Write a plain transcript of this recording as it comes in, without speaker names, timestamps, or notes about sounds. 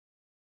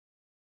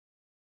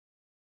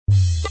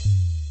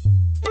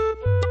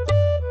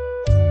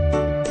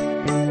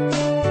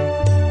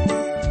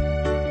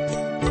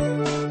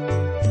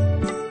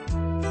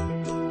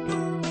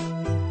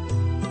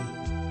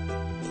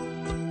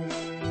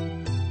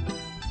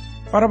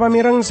Para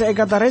pamirang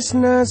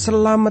seekataresna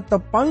selamat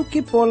tepangki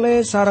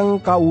pole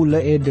sareng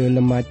kaula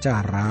dalam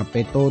acara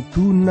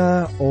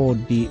petoduna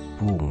odi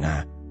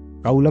bunga.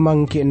 Kaula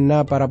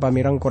mangkina para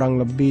pamirang kurang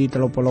lebih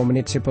 30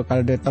 menit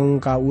sebekal dateng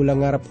kaula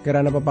ngarep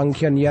kirana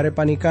pepangkian yare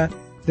panika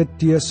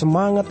dedia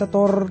semangat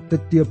tetor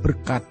dedia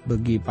berkat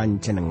bagi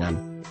panjenengan.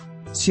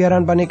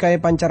 Siaran panika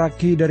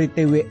pancaragi dari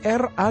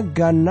TWR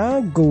Agana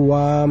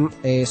Guam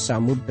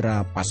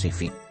Samudra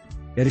Pasifik.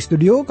 Dari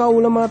studio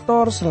kaula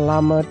matur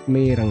selamat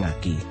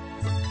mirengaki.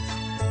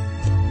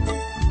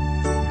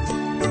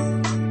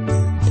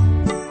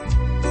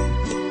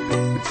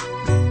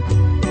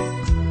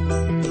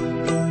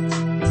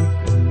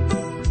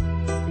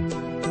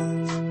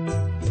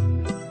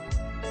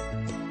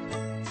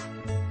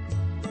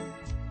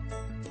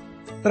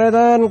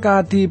 Tretan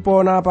kadi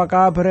pon apa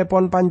kabar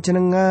pon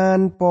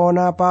panjenengan pon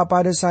apa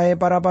pada saya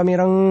para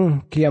pamireng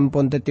kiam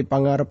pon teti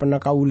pangarep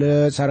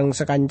kaula sareng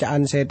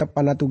sekancaan saya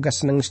tepana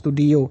tugas nang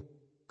studio.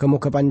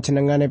 Kemuka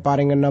panjenengan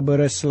paringena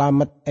beres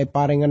selamat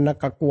paringena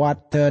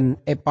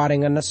kekuatan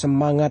paringena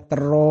semangat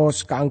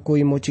terus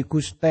kaangkui moci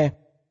Guste.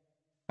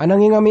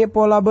 Ananging ngami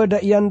pola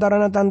beda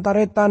iantarana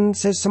tantaretan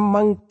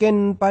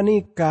sesemangkin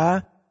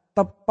panika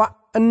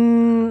tepaan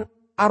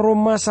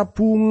aroma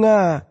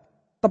sabunga.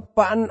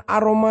 Tepaan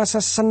aroma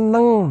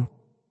seseneng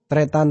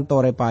tretan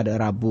tore pada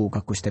Rabu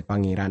ka Guste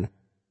Pangeran.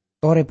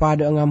 Tore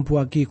pada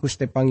ngampuagi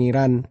Guste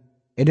Pangeran.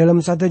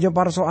 Dalam sateja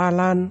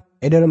persoalan,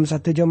 dalam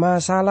sateja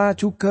masalah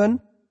juga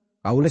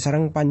kaula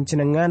sareng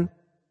panjenengan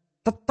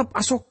tetep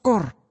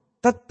asokor,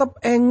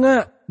 tetep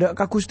engak dak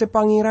ka Guste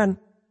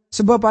Pangeran.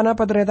 Sebab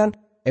apa tretan?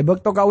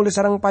 Bekto kaula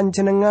sareng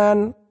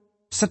panjenengan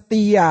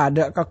setia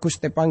dak ka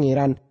Guste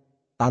Pangeran.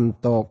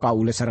 Tanto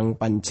kaula sareng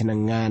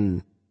panjenengan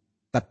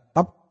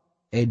tetep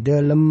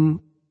dalam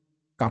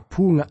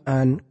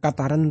kabungaan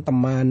kataran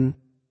teman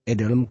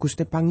dalam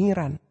Gusti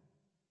Pangeran.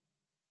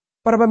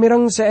 Para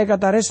pamirang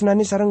seekatares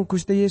nani sareng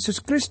Gusti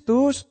Yesus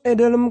Kristus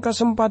dalam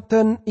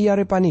kesempatan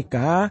iare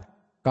panika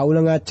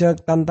kaula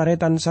ngajak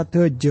tantaretan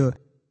sadeja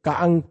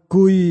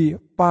kaanggui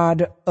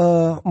pada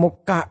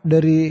muka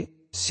dari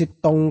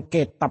sitong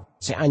kitab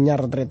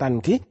seanyar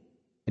tretan ki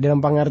dalam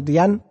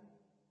pengertian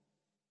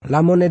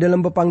lamun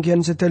dalam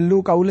pepanggian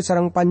sedelu kaula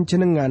sareng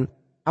panjenengan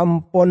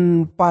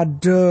ampun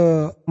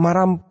pada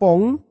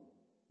marampong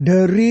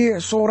dari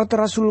surat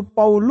Rasul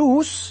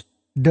Paulus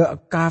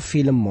ka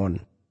Filemon.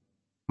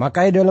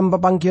 Makanya dalam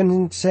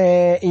pepanggian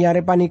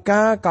seiare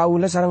panika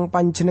kaula sareng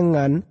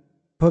panjenengan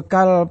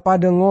bekal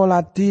pada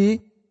ngolati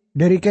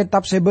dari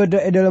kitab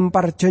sebeda dalam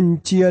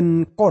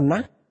perjanjian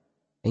kona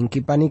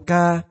engki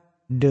panika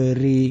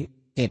dari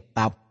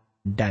kitab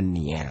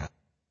Daniel.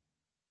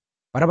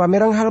 Para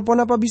pamirang hal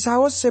pon apa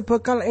bisaos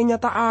sebekal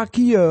nyata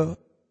agia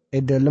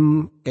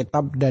dalam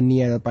kitab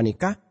Daniel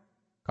panika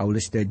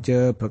kaulis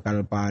daja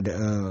bakal pada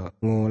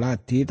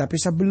ngoladi tapi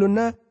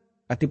sebelumnya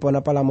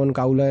katipun apa lamun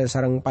kaula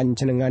sareng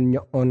panjenengan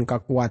nyon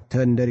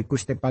kakuatan dari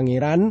Gusti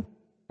Pangeran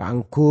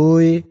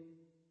kangkuy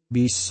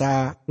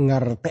bisa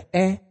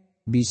ngertee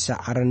bisa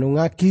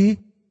arenungagi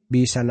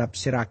bisa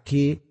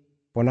nafsiragi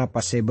pon apa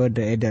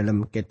sebeda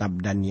dalam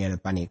kitab Daniel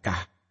panika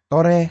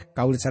tore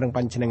kaula sareng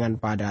panjenengan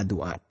pada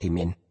doa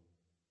dimin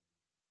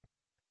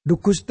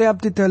Gusti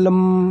abdi dalam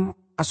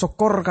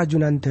asokor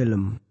kajunan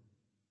dalem.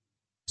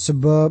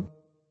 Sebab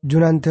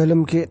junan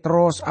dalem ki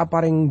terus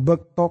aparing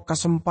bekto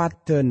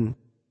kesempatan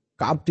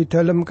ka abdi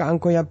dalem ka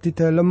angkoy abdi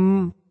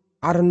dalem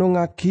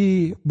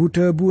arnungagi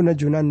budabu na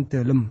junan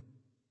dalem.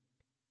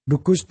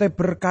 Guste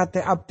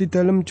berkate abdi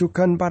dalem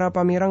jugan para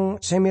pamirang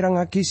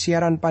semirangagi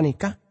siaran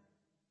panika.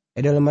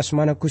 Dalam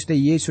asmana Gusti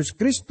Yesus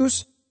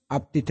Kristus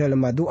abdi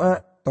dalem doa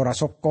tora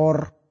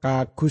sokor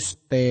ka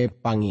Guste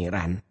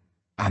Pangeran.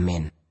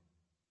 Amin.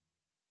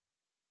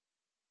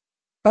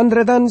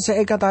 Tandretan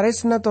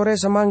seekataresna tore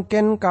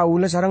semangken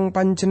kaula sareng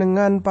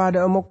panjenengan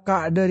pada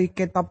muka dari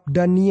kitab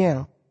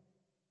Daniel.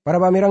 Para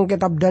pamirang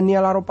kitab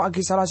Daniel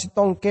arupagi salah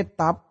sitong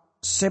kitab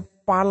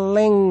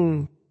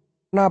sepaling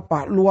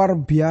napa luar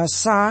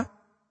biasa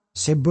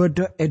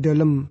sebeda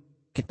dalam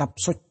kitab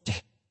suci.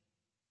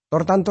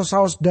 Tortanto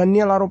saos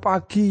Daniel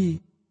arupagi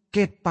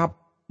kitab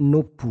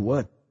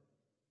nubuat.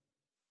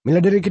 Mila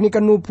dari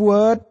kenika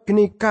nubuat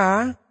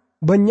kenika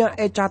banyak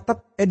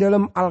catat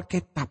dalam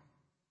Alkitab.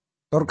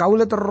 Tor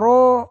kaula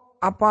tero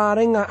apa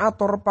renga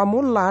ator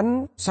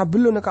pamulan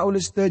sebelum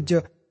kaula sedaja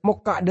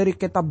muka dari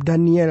kitab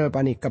Daniel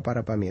panika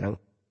para pamirang.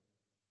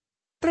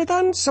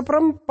 Tretan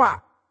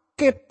seperempat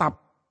kitab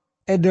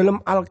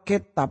dalam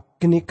Alkitab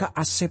kenika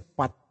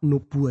asepat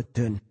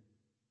nubuatan.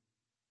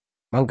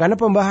 Mangkana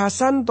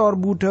pembahasan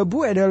tor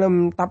budabu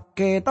dalam tab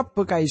kitab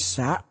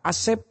bekaisa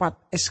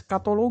asepat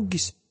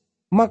eskatologis.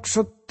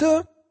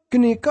 Maksudnya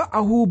kenika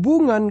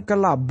hubungan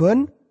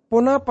kelaban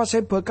ponapa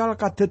saya bakal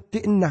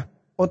kadetikna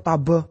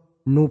otaba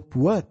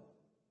nubuat.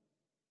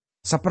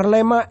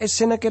 Saperlema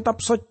esena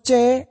kitab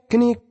soce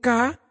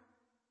kenika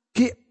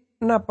ki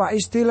napa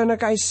istilahnya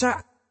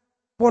kaisa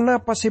pon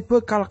apa sih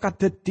bekal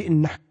kadet di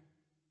enah.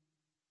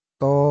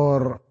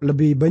 Tor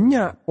lebih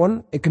banyak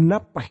pon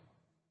genap.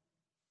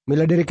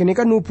 Mila dari kini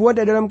kan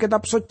nubuat dalam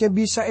kitab suci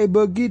bisa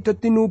bagi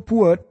teti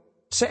nubuat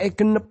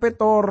genep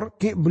tor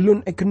ki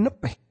belum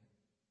genep.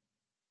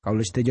 Kalau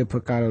istilah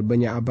bekal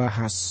banyak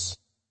bahas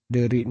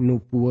dari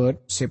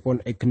nubuat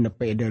sepon genep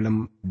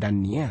dalam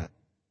Daniel.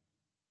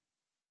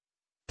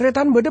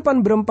 Tretan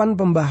berdepan berempan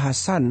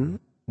pembahasan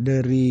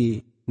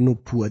dari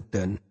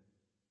nubuatan.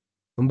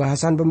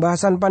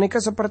 Pembahasan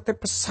panika seperti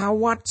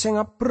pesawat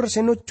sengaper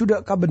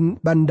senuju ke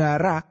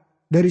bandara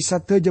dari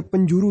sateja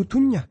penjuru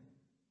tunya.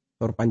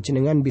 Tor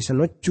pancinengan bisa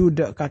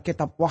nuju ke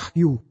kitab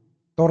Wahyu.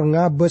 Tor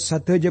ngabes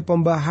sateja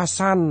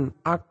pembahasan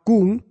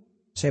agung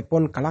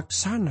sepon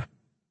kalaksana.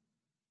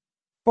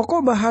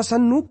 Pokok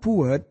bahasan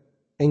nubuat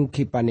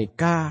engki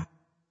panika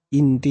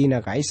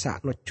intina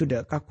kaisa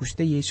nuju ke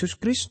Gusti Yesus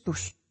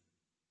Kristus.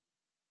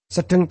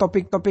 Sedang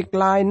topik-topik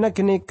lainnya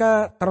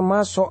kenika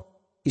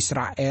termasuk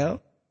Israel,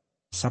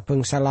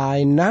 sabangsa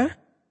lainnya,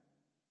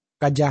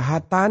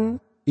 kejahatan,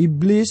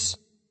 iblis,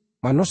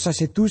 manusia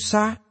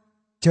setusa,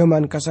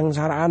 zaman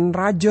kesengsaraan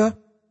raja,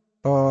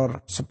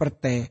 tor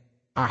seperti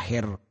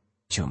akhir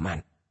zaman.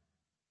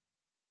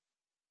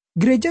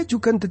 Gereja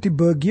juga tetap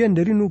bagian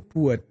dari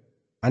nubuat.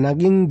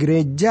 Anaging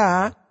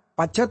gereja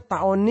pacet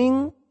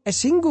taoning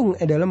singgung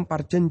dalam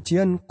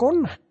perjanjian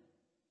konah.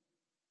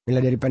 Mila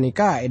dari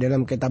panika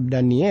dalam kitab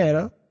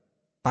Daniel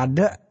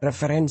pada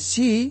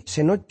referensi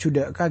senot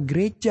juda ke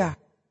gereja.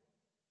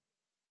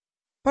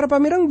 Para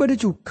pamirang bada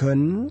juga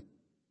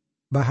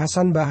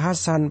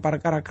bahasan-bahasan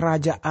perkara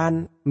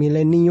kerajaan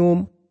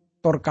milenium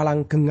tor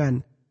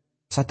kalanggengan.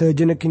 Satu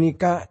jenek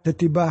kinika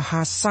dadi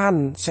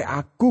bahasan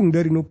seagung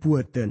dari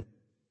nubuatan.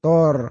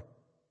 Tor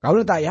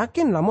kalau tak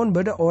yakin namun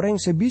bada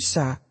orang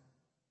sebisa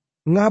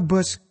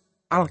ngabes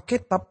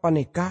Alkitab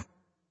panika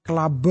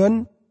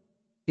kelaban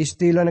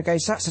istilahnya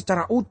kaisa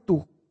secara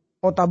utuh.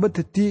 Otabe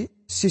dadi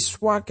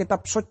siswa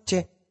kitab suci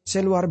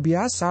seluar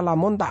biasa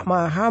lamun tak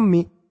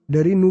memahami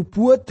dari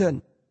nubuatan.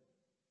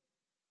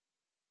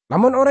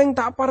 Lamun orang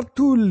tak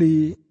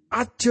peduli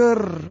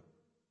ajar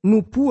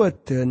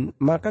nubuatan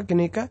maka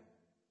kenika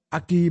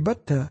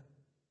akibatnya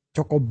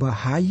cukup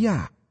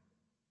bahaya.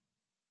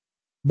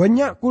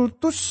 Banyak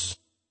kultus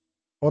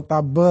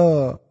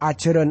otabe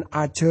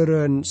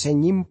ajaran-ajaran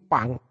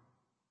senyimpang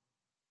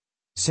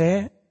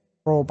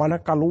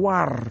rupanya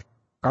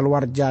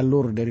keluar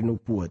jalur dari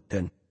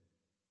nubuatan.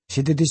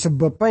 Situ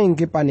disebabnya yang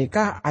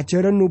kipanika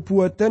ajaran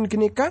nubuatan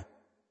kenika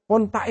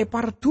pon tak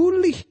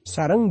epardulih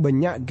sareng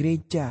banyak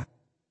gereja.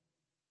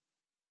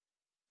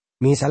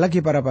 Misalnya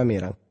para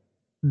pamirang,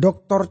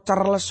 Dr.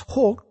 Charles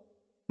Hooke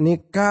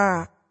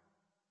nika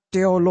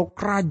teolog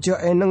raja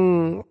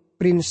eneng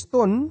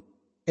Princeton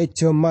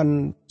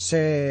zaman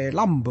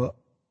selamba.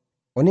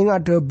 Oning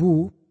ada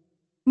bu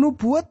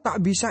nubuat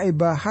tak bisa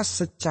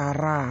bahas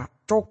secara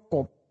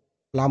cukup.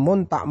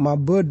 Lamun tak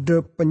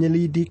mabede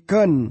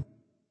penyelidikan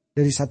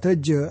dari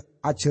sateja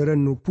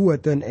ajaran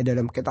nubuatan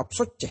dalam kitab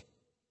suci.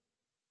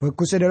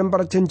 Bagus dalam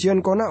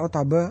perjanjian kona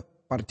otaba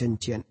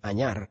perjanjian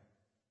anyar.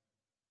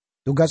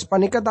 Tugas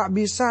panika tak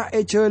bisa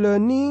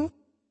jalani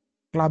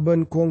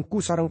kelaban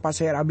kuangku sarang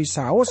pasir abis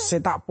saus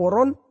setak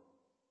poron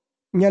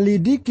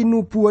nyelidiki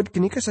nubuat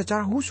kini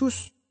secara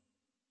khusus.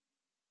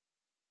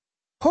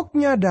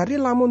 Hoknya dari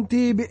lamun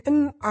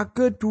tibin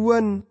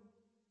akeduan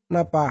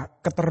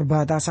napa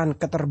keterbatasan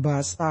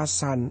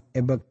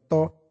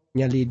ebekto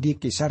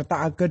nyelidiki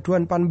serta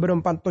akeduan pan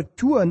berempan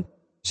tujuan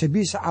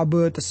sebisa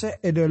abe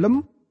tese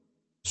dalam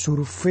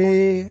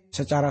survei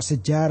secara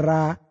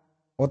sejarah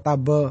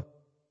otabe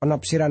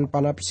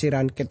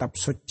penafsiran kitab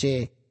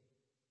suci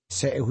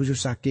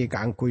khususake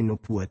kaangkui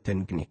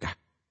nubuatan kenikah.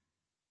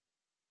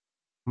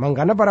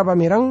 Mangkana para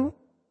pamirang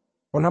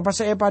kenapa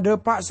saya pada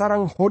pak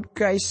sarang hod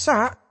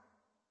kaisa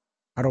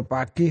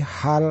arupaki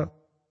hal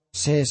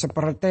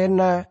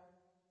sepertena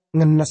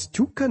ngenes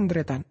juga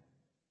tretan.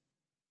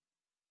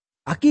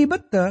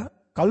 Akibatnya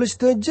kalau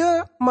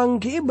saja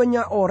mangki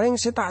banyak orang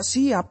tak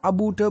siap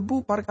abu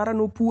debu perkara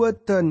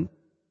nubuatan.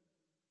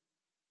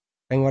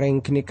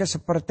 Orang kini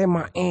seperti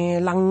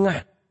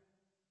maelangah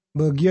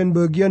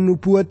bagian-bagian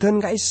nubuatan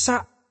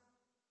kaisa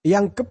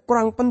yang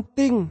kurang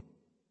penting.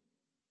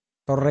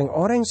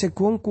 Orang-orang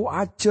segongku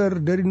ajar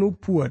dari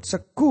nubuat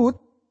sekut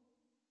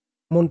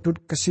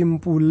muntut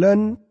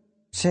kesimpulan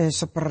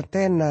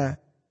sepertena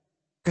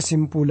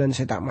kesimpulan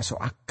saya tak masuk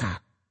akal.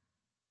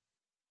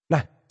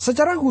 Nah,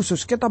 secara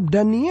khusus kitab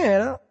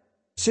Daniel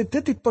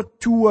sedeti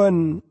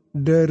tujuan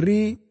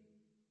dari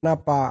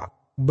napa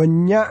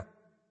banyak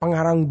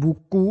pengarang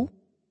buku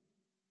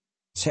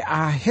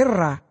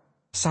seakhirnya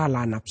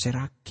salah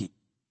nafsiraki.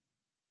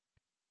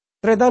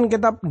 Tretan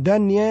kitab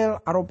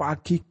Daniel arupa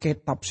agi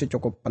kitab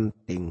secukup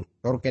penting.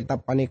 Tor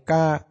kitab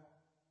panika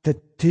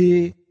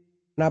dadi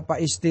napa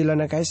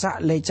istilahnya kaisa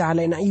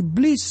lecalena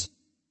iblis.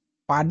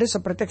 Pada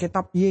seperti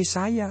kitab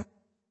Yesaya.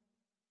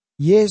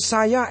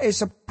 Yesaya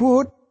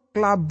sebut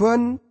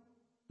kelaban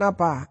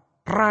napa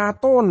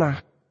ratona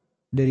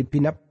dari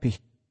pinapih.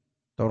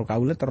 Tor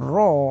kaula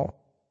tero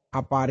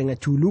apa ringa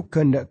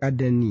julukan dak ka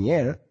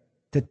Daniel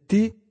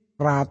dadi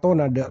rato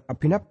nada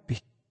nabi.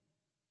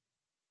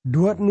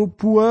 Duat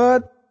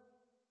nubuat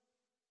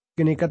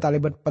kini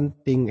ketalibat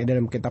penting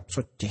dalam kitab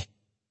suci.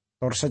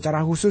 Tor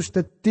secara khusus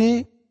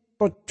dadi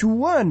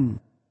tujuan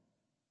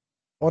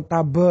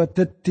otabe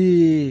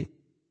dadi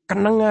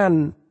kenangan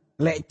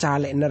lek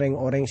calek nereng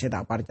orang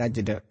saya tak percaya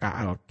jeda ka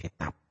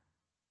Alkitab.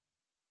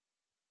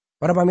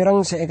 Para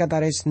pamirang saya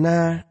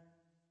kataresna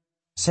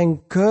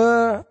sengke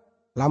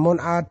lamun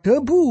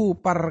adebu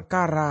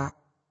perkara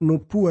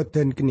nubuat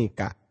dan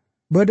kenika.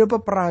 Bada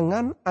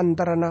peperangan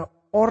antara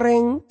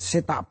orang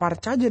saya tak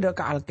percaya jeda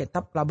ka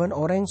Alkitab laban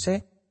orang saya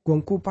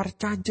gongku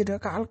percaya jeda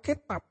ka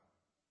Alkitab.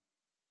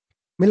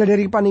 Mila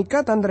dari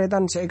panika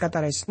tandretan saya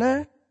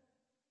kataresna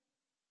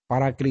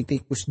para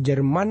kritikus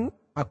Jerman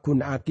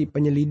agun aki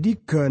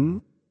penyelidikan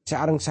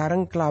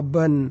sareng-sareng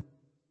kelaban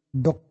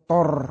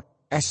Dr.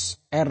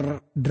 S.R.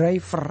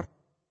 Driver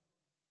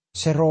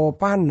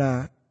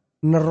seropana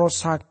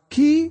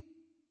nerosaki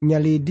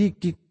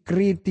nyelidiki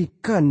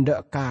kritikan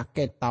dek ka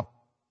kitab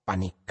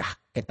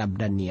panikah, kitab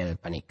Daniel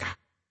panikah.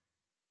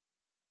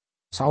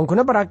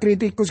 Saungkuna para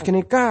kritikus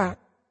kenika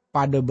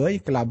pada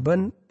bayi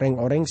kelaban reng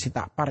orang si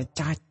tak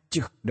percaya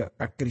dek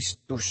ka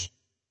Kristus.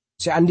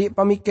 Seandi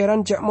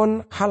pemikiran cek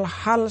mon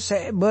hal-hal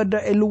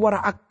sebeda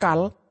luar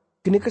akal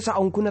kini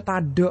kesaungkuna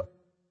tade.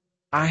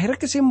 Akhir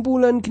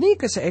kesimpulan kini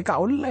keseeka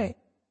oleh.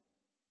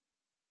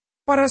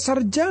 Para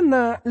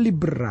sarjana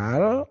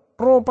liberal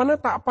ropana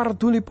tak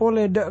parduli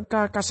pole dek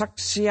ka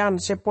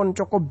kasaksian sepon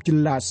cukup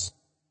jelas.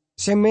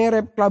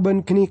 Semerep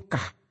kelaban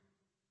kenikah.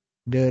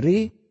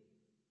 Dari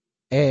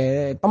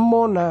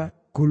temona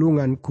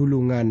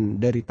gulungan-gulungan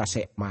dari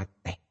tasek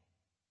mate.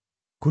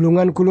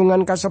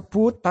 Gulungan-gulungan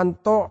kasebut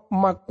tanto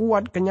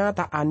makuat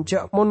kenyataan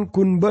jak mon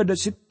gun bada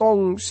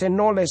sitong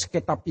senoles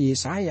kitab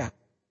Yesaya.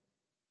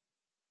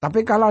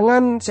 Tapi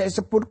kalangan saya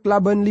sebut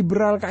kelaban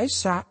liberal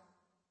kaisa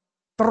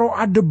tero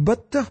adebat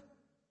dah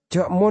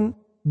jak mon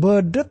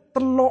bada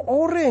telo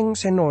orang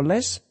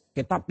senoles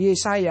kitab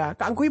Yesaya.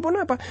 Kaangkui pun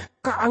apa?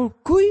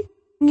 Kaangkui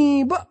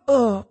ngiba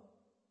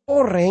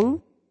orang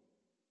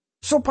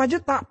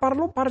supaya tak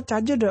perlu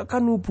percaya dak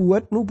kan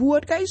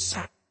nubuat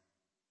kaisa.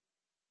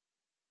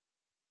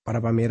 Para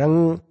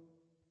pamirang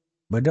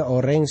beda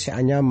orang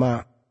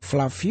seanyama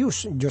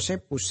Flavius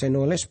Josephus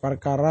senoles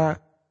perkara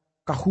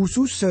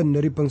khususan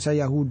dari bangsa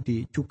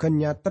Yahudi juga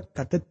nyatet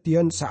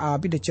kadedian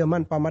saabi di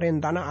zaman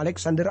pamarentana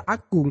Alexander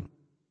Agung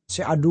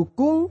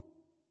seadukung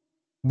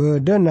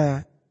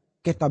bedana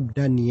kitab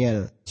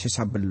Daniel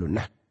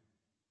sesabeluna.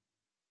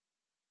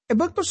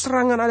 Ebek tu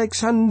serangan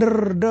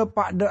Alexander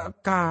depak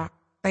deka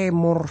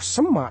Timur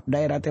Sema,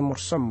 daerah Timur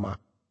Sema.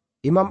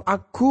 Imam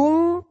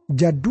Agung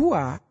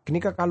Jadua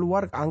kenika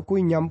keluar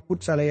keangkui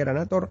nyamput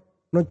salerana tor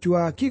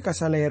nojuagi ka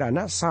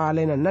salerana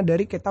salenana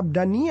dari kitab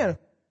Daniel.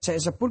 Saya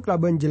sebut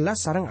kelaban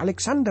jelas sarang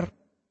Alexander.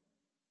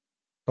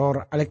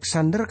 Tor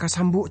Alexander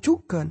kasambuk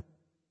juga.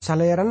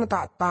 Salerana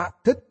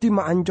tak deti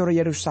maancor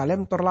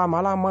Yerusalem tor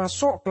lama-lama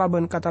masuk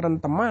kelaban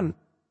kataran teman.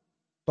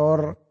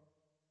 Tor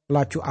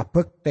laju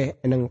abek teh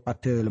eneng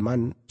pada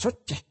leman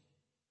soceh.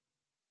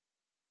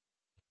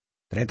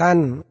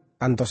 Tretan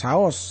tanto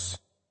saos.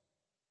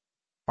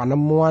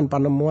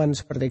 Panemuan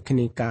seperti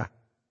genika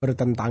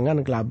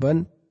bertentangan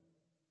kelaban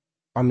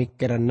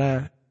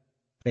pemikiranna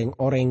reng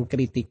orang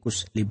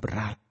kritikus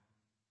liberal.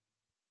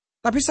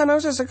 Tapi sana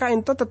seseka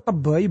ento tetep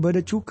bayi bada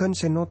juga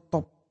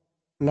senotop.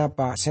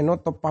 Napa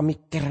senotop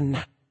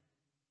pemikiranna.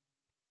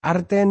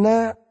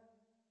 Artena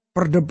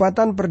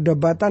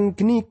perdebatan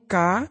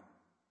genika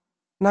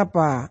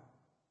napa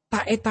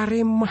tak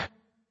etaremah.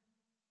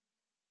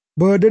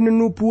 Badan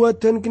nubuat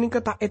dan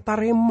genika tak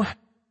etaremah.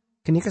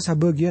 Genika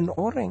sebagian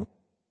orang.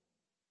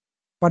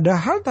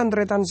 Padahal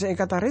tantretan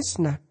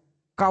seekataresna,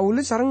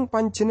 kauli sareng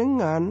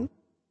panjenengan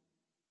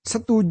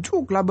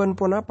setuju kelaban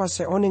pun apa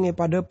seoninge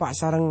pada pak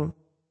sareng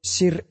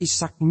Sir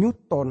Isaac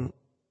Newton.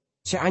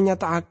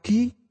 Seanyata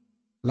agi,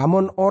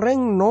 lamun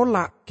orang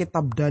nolak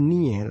kitab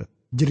Daniel,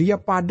 jeria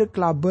pada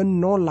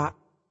kelaban nolak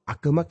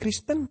agama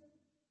Kristen.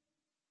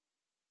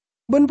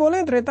 Ben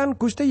boleh tretan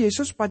Gusti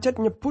Yesus pacet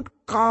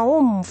nyebut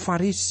kaum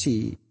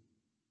Farisi.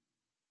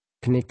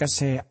 Kenika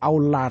se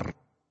aular,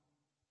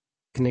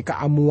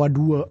 kenika amua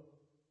dua.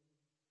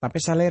 Tapi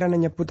salerana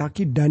nyebut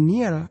haki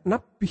Daniel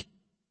nabi.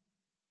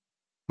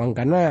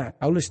 Mangkana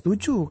kaula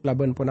setuju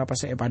kelaban pun apa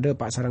saya pada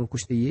pak sarang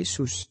Gusti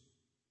Yesus.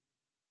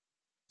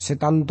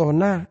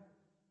 Setantona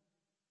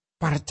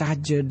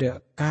parcaja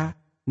deka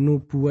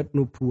nubuat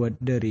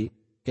dari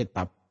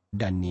kitab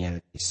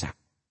Daniel Isa.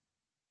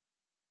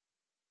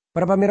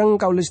 Para pamirang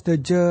kaula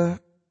sedaja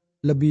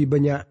lebih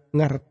banyak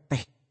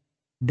ngerteh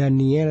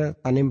Daniel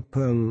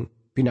tanembang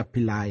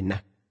pinapilaina.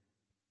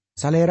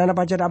 Salerana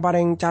pacet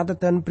apareng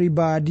catatan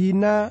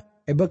pribadina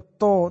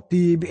ebekto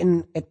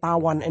dibiin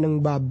etawan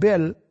eneng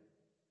Babel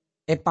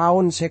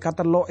tahun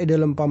sekatelo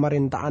dalam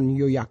pemerintahan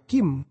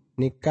Yoyakim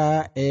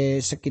nika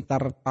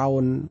sekitar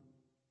tahun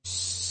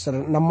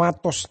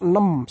 606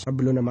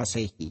 sebelum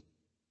Masehi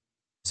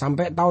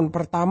sampai tahun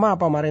pertama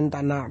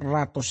pemerintahan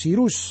Ratu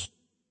Sirus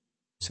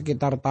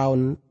sekitar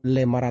tahun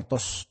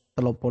 536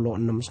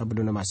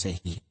 sebelum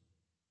Masehi.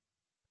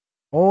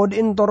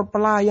 Intor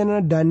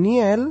pelayan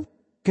Daniel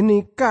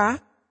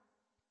kenika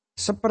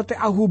seperti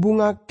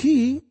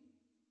ahubungaki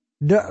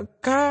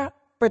deka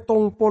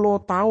 70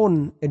 tahun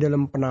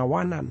dalam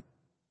penawanan.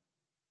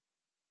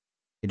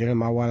 Di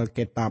dalam awal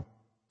kitab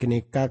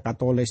kenika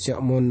katolis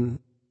yakmun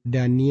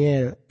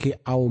Daniel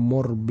ki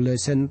umur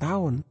belasan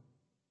tahun.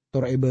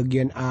 Tur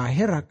bagian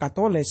akhir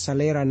katolis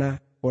salerana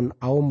pun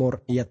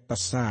umur iat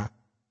tesa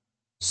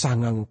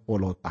 90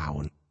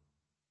 tahun.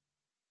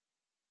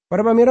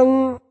 Para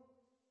pamireng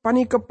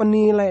panika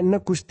penilai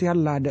na Gusti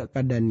Allah ka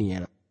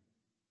Daniel.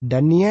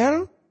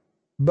 Daniel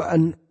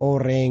baan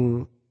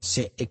orang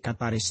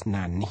seekataris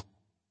nani.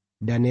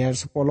 Daniel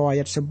 10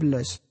 ayat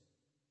 11.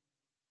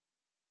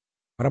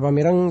 Para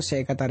pamireng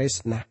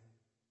seekataris nah.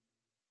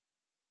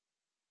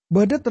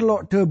 Bada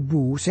telok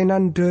debu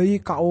senandai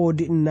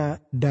kaodina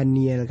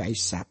Daniel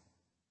kaisa.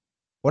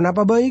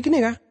 Kenapa baik ini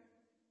kah?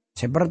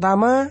 Saya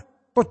pertama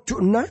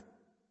tojukna.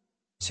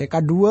 Saya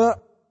kedua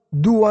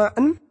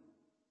duaan.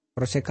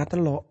 Terus saya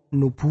katelok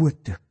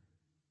nubuat.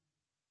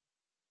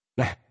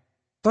 Nah,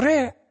 tore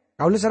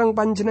kalau sarang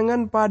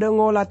panjenengan pada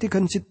ngolati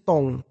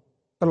sitong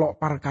telok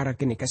perkara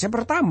kini. Saya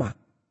pertama,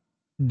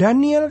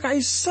 Daniel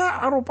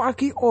kaisa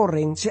arupaki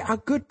orang si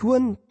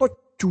ageduan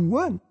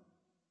tojuan.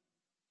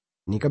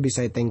 Ini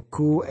bisa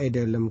itengku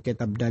dalam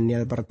kitab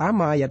Daniel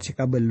pertama ayat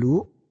seka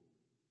belu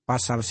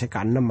pasal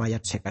seka 6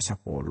 ayat seka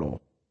 10.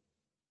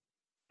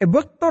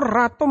 Bektor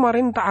rato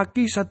marenta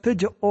aki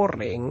sateja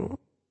orang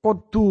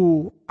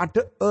kodu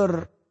ada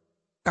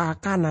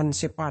kakanan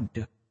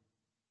sepada.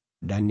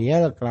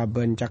 Daniel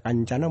kelaban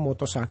cakancana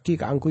motosaki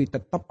kaangkui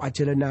tetap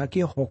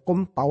ajalanaki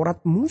hukum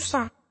Taurat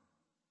Musa.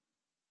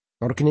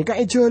 Tor kenika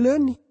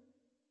ajalani.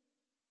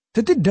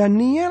 Jadi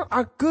Daniel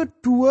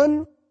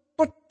ageduan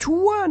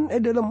tujuan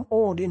dalam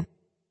odin.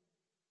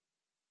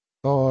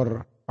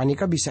 Tor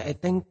panika bisa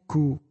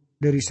etengku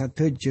dari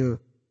sateja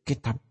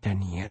kitab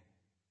Daniel.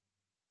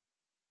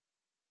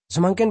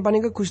 Semakin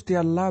panika Gusti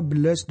Allah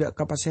belas dak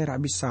kapasera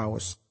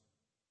bisaos.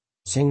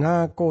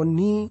 Sehingga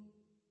koni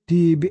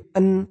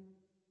dibien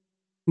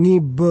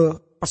ngibe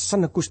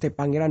pesen Gusti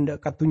Pangeran dak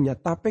katunya.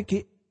 Tapi ki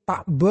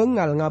tak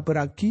bengal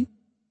ngaberagi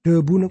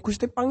debu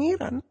Gusti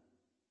Pangeran.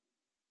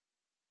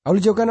 Kalau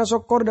juga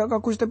nasokor dak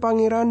Gusti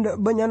Pangeran dak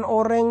banyak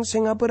orang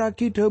sing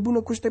ngaberagi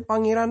debu Gusti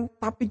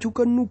Pangeran. Tapi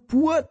juga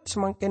nubuat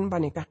semakin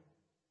panika.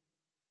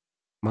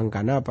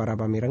 Mangkana para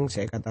pamireng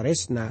saya kata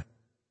resna.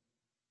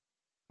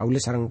 Aule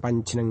sarang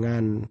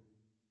panjenengan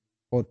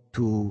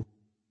podu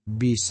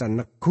bisa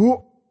negu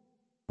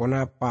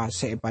ponapa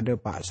sepada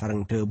pak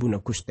sarang debu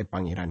Gusti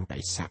Pangeran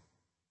kaisa.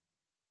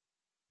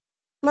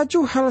 Laju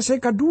hal saya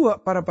kedua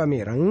para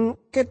pamireng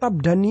kitab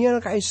Daniel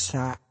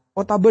kaisa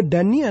otabe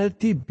Daniel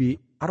tibi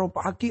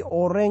aropaki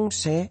orang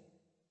se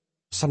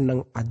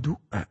seneng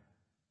adua.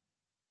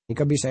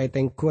 Nika bisa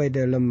itengku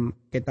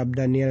dalam kitab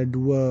Daniel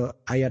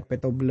 2 ayat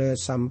 14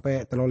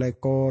 sampai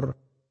 13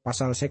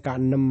 pasal seka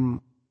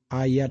 6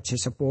 ayat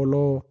 10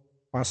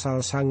 pasal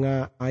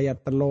sanga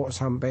ayat 3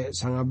 sampai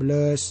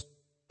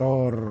 19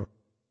 tor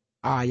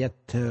ayat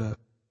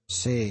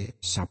 10.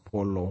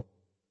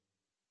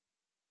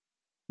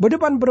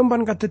 Bedepan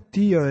perempuan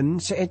kadedian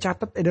saya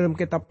catat dalam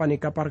kitab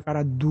panika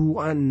perkara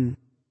duan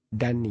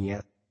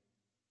Daniel.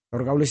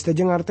 Tor kaulis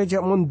tejeng arti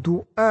jak mun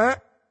doa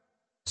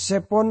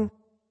sepon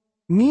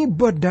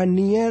ngibe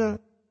Daniel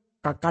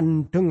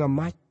kakandeng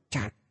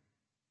macan.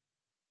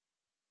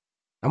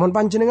 Namun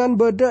panjenengan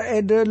beda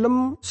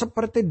dalam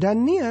seperti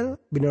Daniel.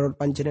 Binarut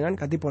panjenengan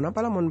katipun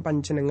apa lamun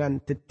panjenengan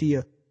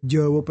tetia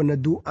jawab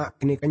doa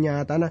ini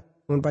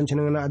kenyataannya. Namun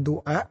panjenengan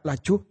doa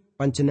laju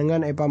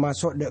panjenengan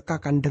masuk dek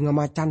kakandeng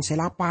macan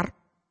selapar.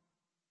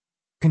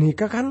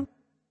 Kenika kan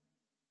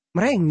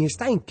merengis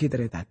tak ingki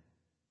teretan.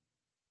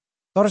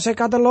 Tor saya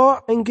kata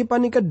lo ingki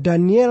panika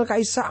Daniel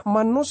kaisa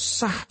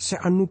manusah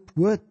seanu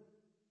buat.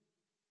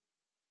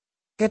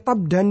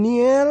 Kitab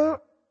Daniel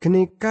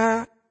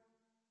kenika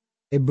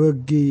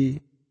bagi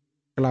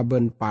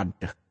kelaban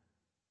pada.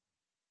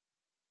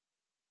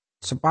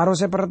 Separuh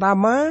saya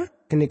pertama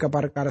kenika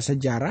perkara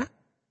sejarah,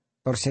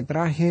 terus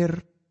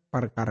terakhir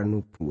perkara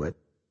nubuat.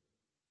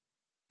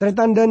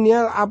 Tretan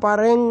Daniel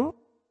apareng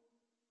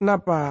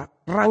napa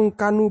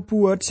rangka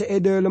nubuat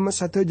seedalem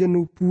sateja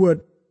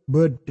nubuat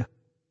beda.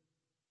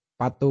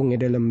 Patung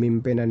dalam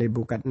mimpinan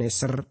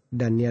Nebukadnezar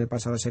Daniel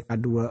pasal seka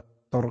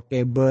 2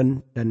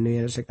 Torkeben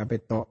Daniel seka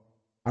petok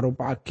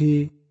arupa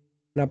agi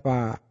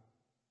napa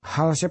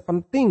hal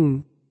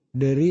sepenting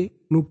dari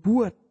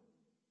nubuat.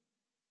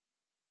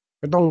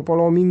 Petong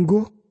polo minggu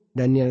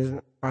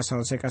Daniel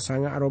pasal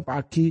sekasanga arupa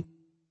agi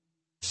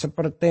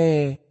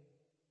seperti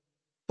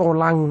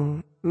tolang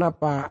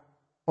napa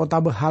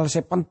otabe hal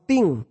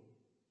sepenting.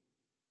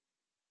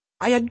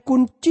 Ayat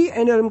kunci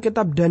dalam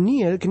kitab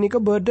Daniel kini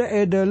kebeda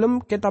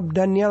dalam kitab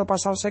Daniel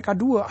pasal seka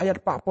 2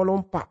 ayat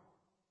 44.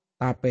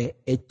 Tapi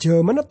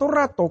eja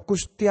meneturato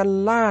Gusti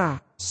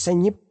Allah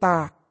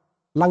senyipta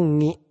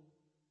langi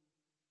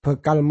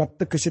bekal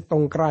mete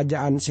kesitong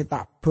kerajaan si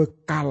tak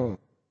bekal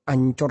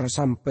ancur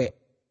sampai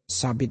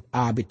sabit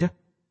abid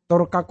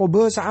tor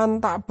kakobesaan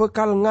tak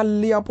bekal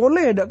ngalia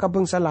pole dak ka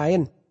bangsa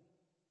lain.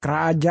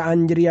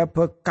 Kerajaan jeria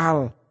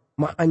bekal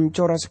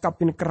maancora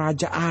sekapin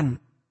kerajaan.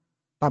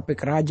 Tapi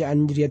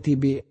kerajaan jeria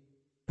tibi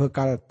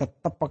bekal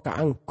tetep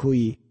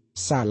kaangkui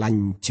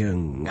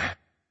salanjeng.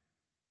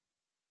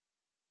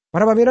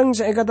 Para pamirang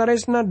saya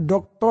kataresna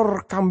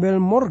Dr. Campbell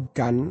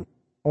Morgan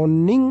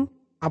oning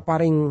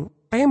aparing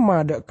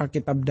tema dak ka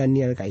kitab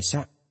Daniel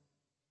kaisa.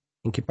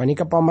 Ingki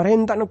panika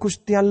pamerintahan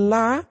Gusti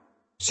Allah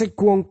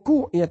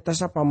seguangku iata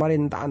sa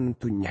pamerintahan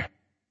tunya.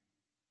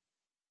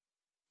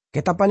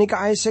 Kita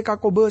panika aise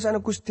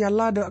kakobesan Gusti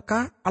Allah dak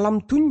ka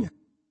alam tunya.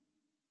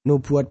 No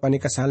buat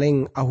panika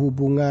saling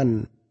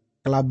ahubungan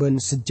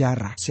kelaben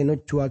sejarah seno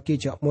cuaki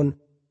jakmon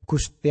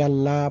Gusti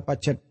Allah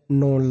pacet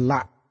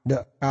nolak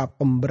dak ka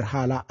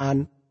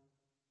pemberhalaan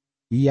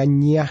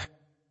ianyah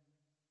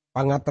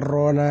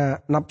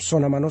pangaterona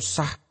napsona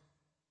manusia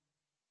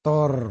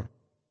tor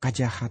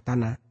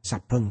kajahatana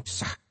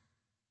sabangsa.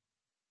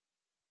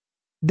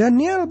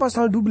 Daniel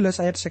pasal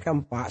 12 ayat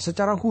 4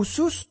 secara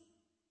khusus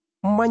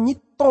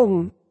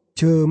menyitong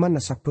jeman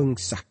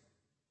sabangsa.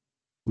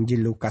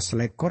 Injil Lukas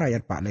lekor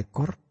ayat 4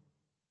 lekor.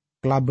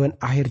 Kelaban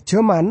akhir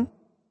zaman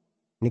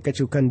ini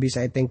kecukan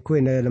bisa itengku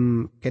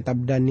dalam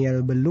kitab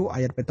Daniel belu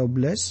ayat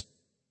 14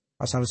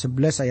 pasal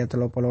 11 ayat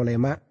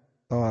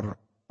 35 tor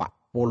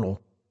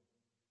 40.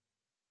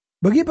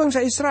 Bagi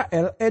bangsa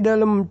Israel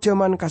dalam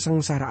zaman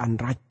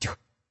kasengsaraan raja.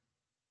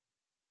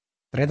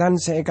 Tretan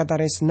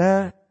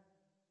seekataresna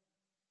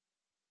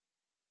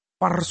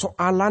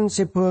persoalan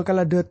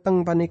sebekala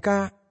dateng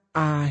panika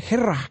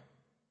akhirah.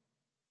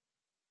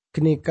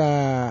 Kenika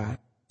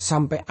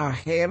sampai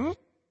akhir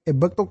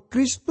bekto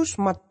Kristus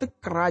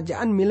matek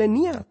kerajaan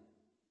milenial.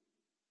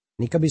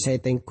 Nika bisa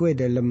itengku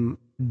dalam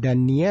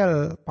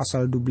Daniel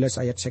pasal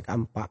 12 ayat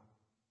 4.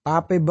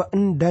 Tapi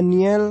baen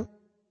Daniel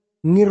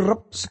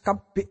ngirep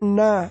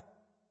sekapina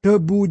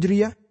debu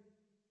jeria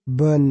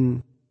ben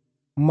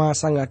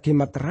masa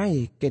ngakimat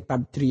rai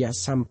kitab jeria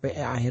sampai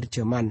akhir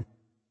zaman.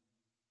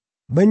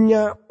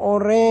 Banyak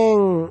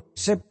orang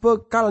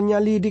sebekal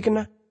nyali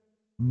dikena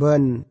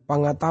ben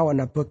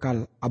pengetahuan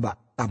bekal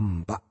abak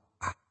tambah.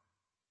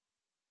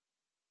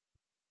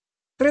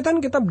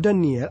 Tretan kitab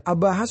Daniel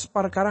abahas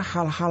perkara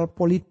hal-hal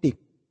politik.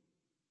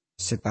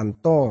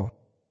 Setanto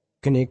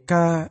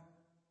kenika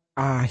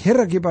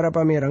akhir lagi para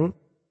pamirang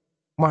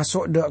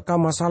masuk dek ka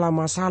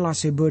masalah-masalah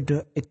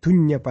sebeda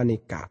itunya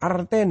panika.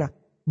 Artena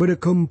beda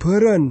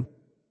gambaran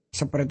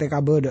seperti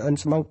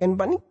kabedaan semakin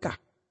panika.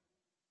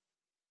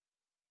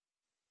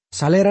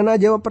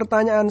 Salerana jawab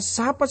pertanyaan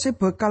siapa sih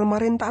bekal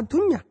marintah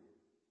dunya?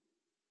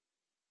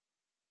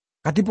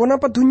 Katipun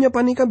apa dunya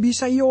panika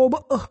bisa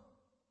yoba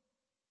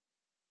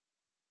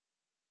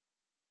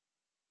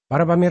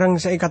Para pamirang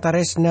saya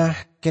kataresna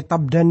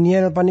kitab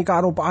Daniel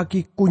panika arupa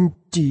aki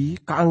kunci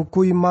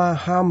kaangkui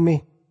mahame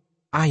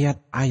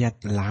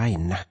ayat-ayat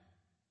lain.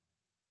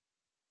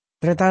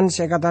 Tretan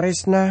saya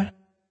kataresna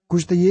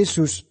Gusti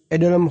Yesus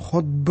dalam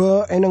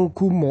khotbah enang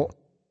kumo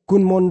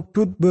kun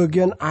montut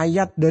bagian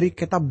ayat dari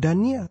kitab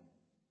Daniel.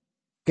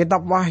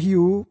 Kitab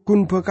Wahyu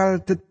kun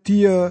bakal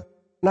dedia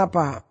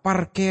napa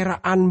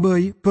parkeraan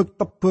bayi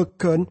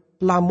bektebegen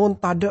lamun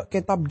tada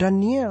kitab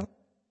Daniel.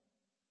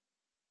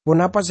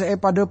 Punapa saya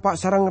pada Pak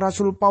sarang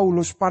Rasul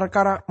Paulus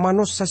perkara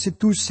manus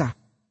sasedusa.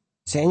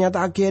 Saya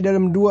nyata aki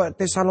dalam 2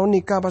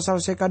 Tesalonika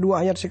pasal seka 2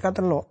 ayat seka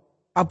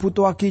 3. Abu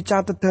tuaki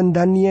catet dan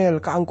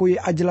Daniel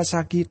kaangkui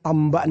ajelasaki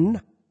tambaan.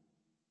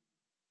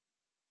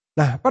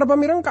 Nah, para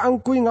pamirang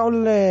kaangkui nga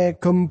oleh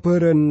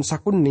gambaran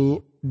sakuni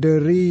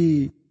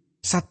dari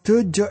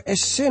sadeja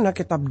esena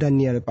kitab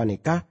Daniel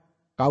panika.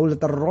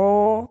 Kaul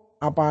tero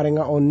apa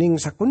nga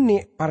oning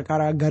sakuni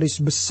perkara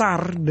garis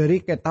besar dari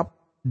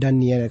kitab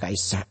Daniel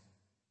kaisa.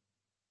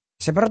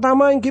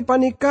 Sepertama yang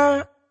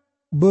kipanika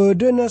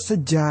bedena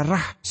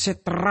sejarah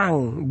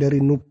seterang dari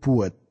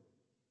nubuat.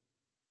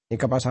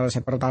 Nika pasal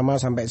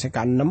sepertama sampai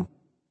seka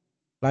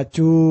 6.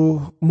 Laju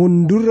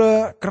mundur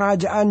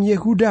kerajaan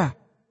Yehuda.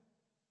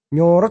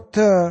 Nyorot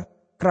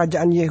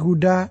kerajaan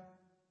Yehuda.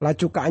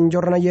 Laju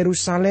keanjorna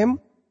Yerusalem.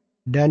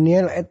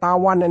 Daniel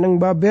etawan eneng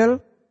Babel.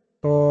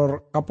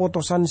 Tor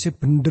kapotosan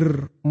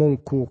sebender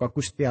mongku ka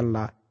Gusti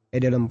Allah.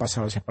 Dalam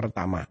pasal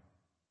sepertama.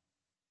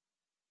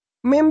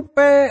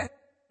 Mempe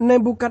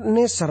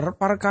Nebukadnezar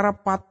perkara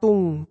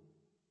patung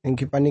yang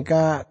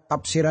kipanika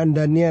tafsiran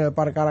Daniel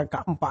perkara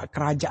keempat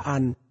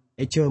kerajaan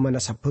eja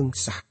manasa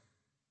bangsa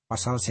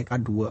pasal seka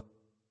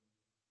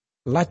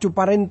 2. Laju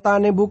parenta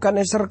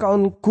Nebukadnezar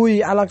kaon kui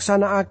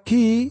alaksana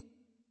aki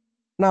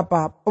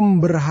napa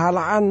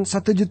pemberhalaan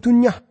satu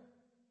jutunya.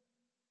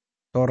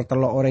 Tor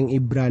telo orang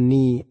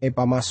Ibrani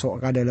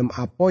masuk ke dalam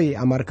apoi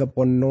amarga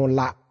pon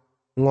nolak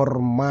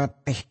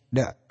ngormateh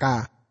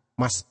deka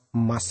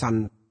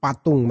mas-masan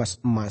patung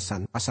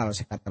mas-emasan pasal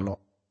seka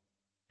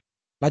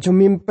 3. Laju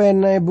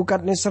mimpen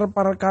Nebukadnezar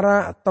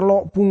perkara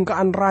telok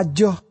bungkaan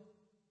raja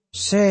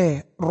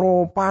se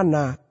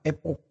ropana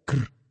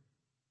epoger.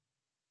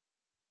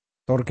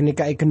 Tor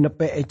kenika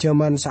genepe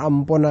jaman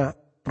saampona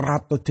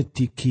ratu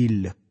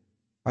dedigil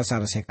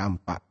pasal seka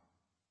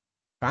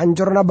 4.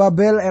 Kancurna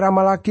Babel era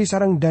Malaki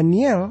sareng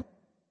Daniel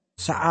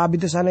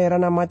saabitesana era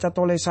maca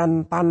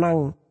tolesan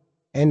tanang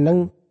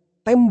eneng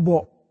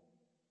tembok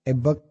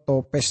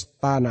ebekto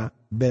pestana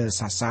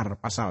Belsasar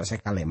pasal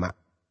sekalema.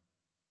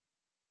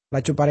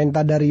 Laju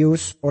parentah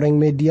Darius orang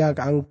media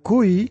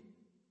kaangkui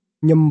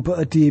nyembe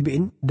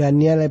diibin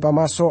Daniel epa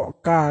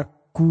masuk ka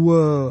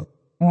gua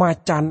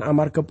macan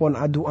amar kepon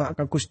adua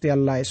ka Gusti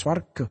Allah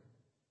swarga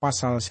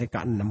pasal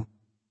seka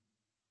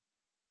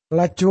 6.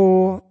 Laju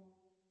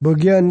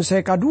bagian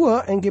seka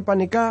 2 engki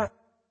panika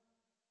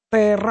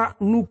terak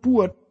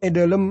nubuat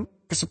dalam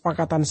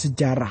kesepakatan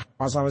sejarah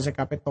pasal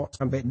seka 7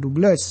 sampai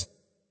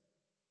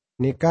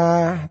 12.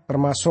 Nikah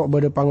termasuk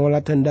pada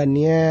pangolatan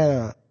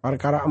Daniel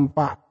perkara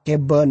 4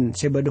 keben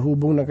sebada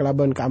hubung na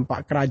kelaban ke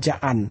 4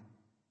 kerajaan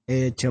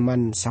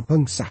zaman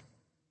sabangsa.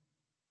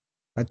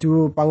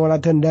 Laju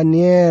pangolatan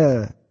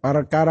Daniel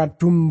perkara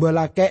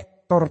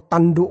dumbalake tor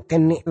tanduk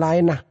kenik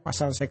lainah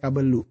pasal seka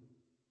belu.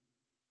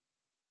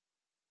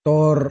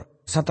 Tor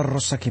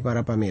saterus lagi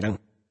para pamirang.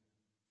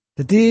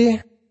 Jadi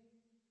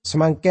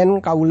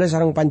semakin kaula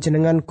sareng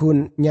panjenengan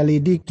gun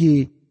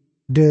nyalidiki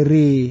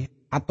dari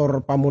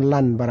atur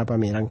pamulan para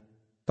pamirang.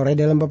 Tore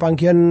dalam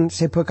pepanggian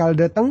sebekal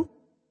dateng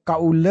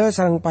kaula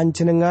sareng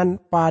panjenengan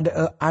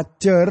pada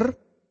ajar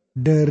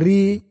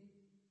dari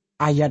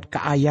ayat ke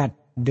ayat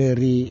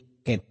dari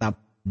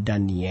kitab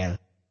Daniel.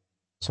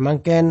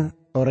 Semakin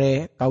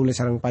tore kaula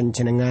sareng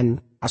panjenengan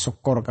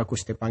asukor ka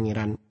Gusti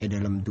Pangeran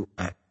dalam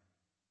doa.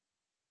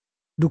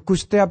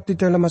 Gusti abdi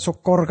dalam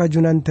asukor ka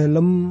junan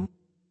dalem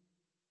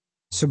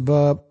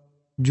sebab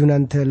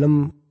junan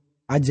dalem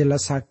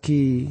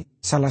ajelasaki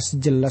salah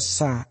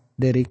sejelasa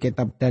dari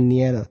kitab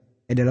Daniel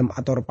dalam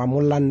atur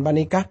pamulan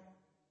panikah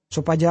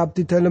supaya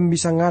abdi dalam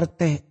bisa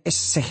ngarte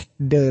eseh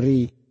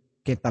dari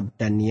kitab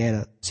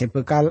Daniel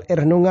sebekal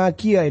ernunga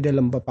kia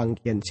dalam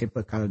pepangkian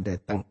sebekal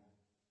datang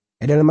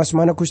dalam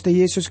asmana Gusti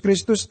Yesus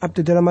Kristus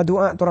abdi dalam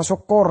doa tora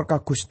sokor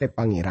ka Gusti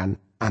Pangeran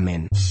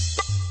amin.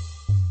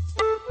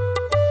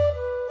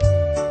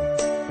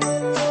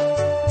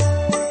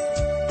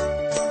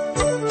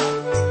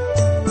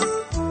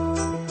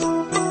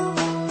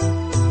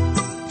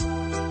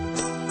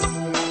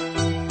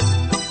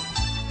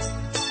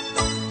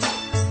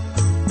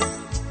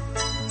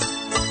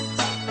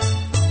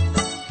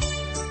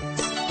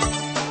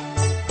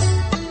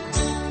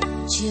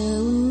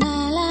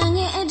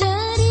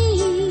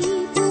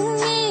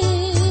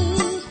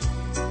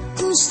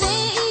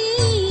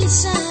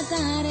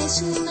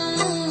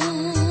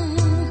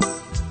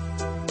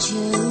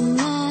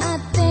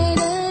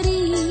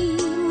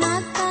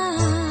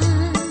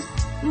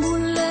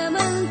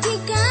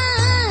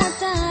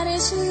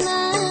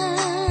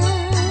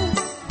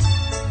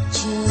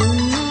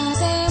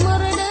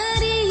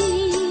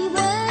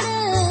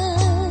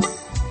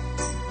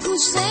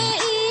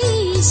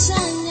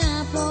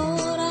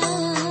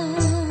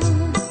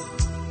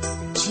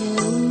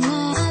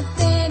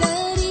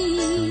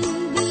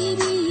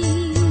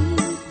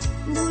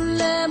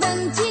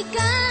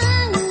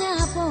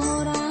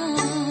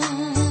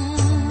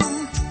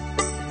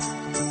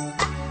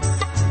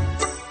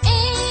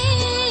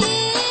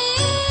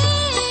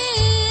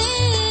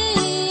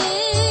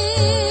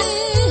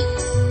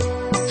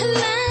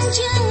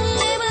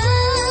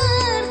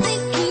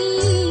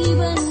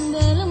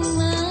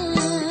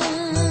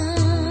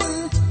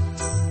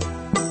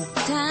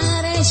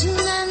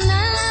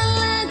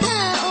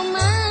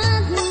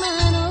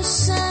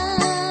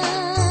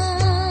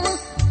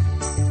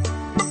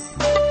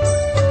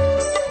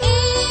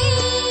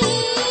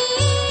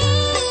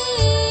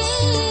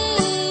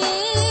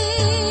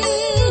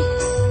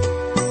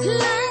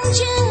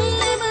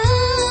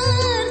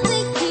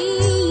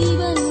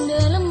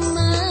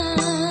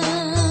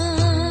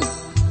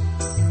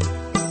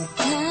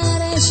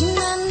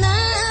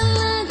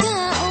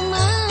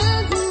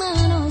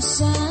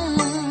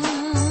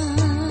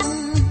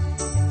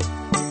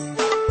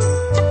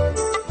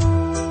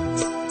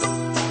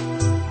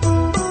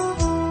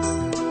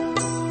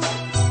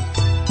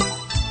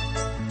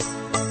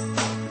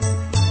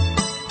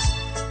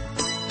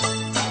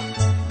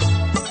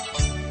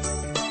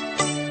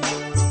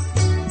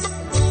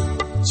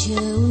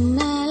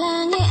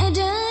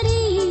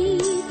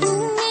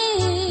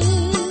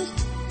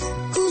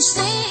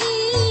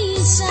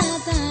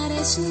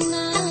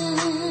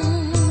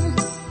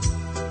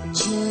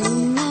 Jauh